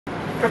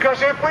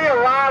Because if we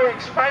allow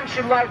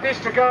expansion like this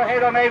to go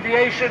ahead on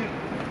aviation,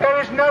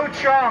 there is no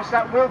chance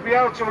that we'll be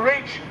able to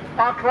reach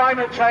our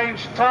climate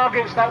change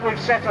targets that we've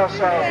set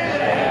ourselves.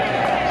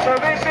 So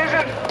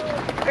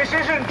this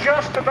isn't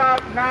just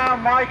about now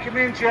my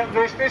community at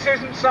risk. This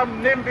isn't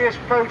some NIMBYist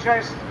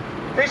protest.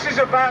 This is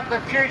about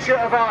the future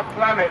of our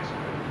planet.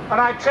 And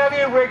I tell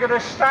you, we're going to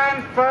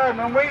stand firm,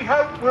 and we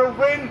hope we'll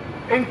win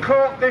in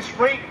court this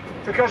week,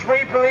 because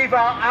we believe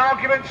our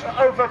arguments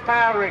are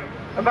overpowering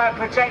about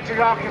protecting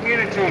our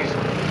communities,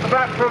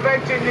 about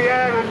preventing the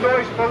air and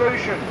noise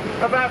pollution,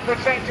 about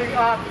protecting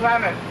our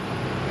planet.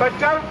 But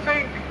don't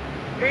think,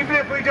 even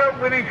if we don't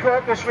win in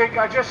court this week,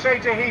 I just say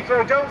to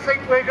Heathrow, don't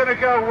think we're going to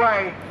go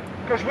away,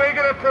 because we're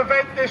going to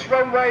prevent this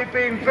runway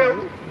being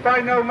built by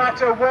no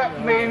matter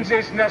what means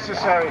is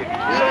necessary. So it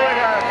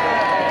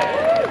happens.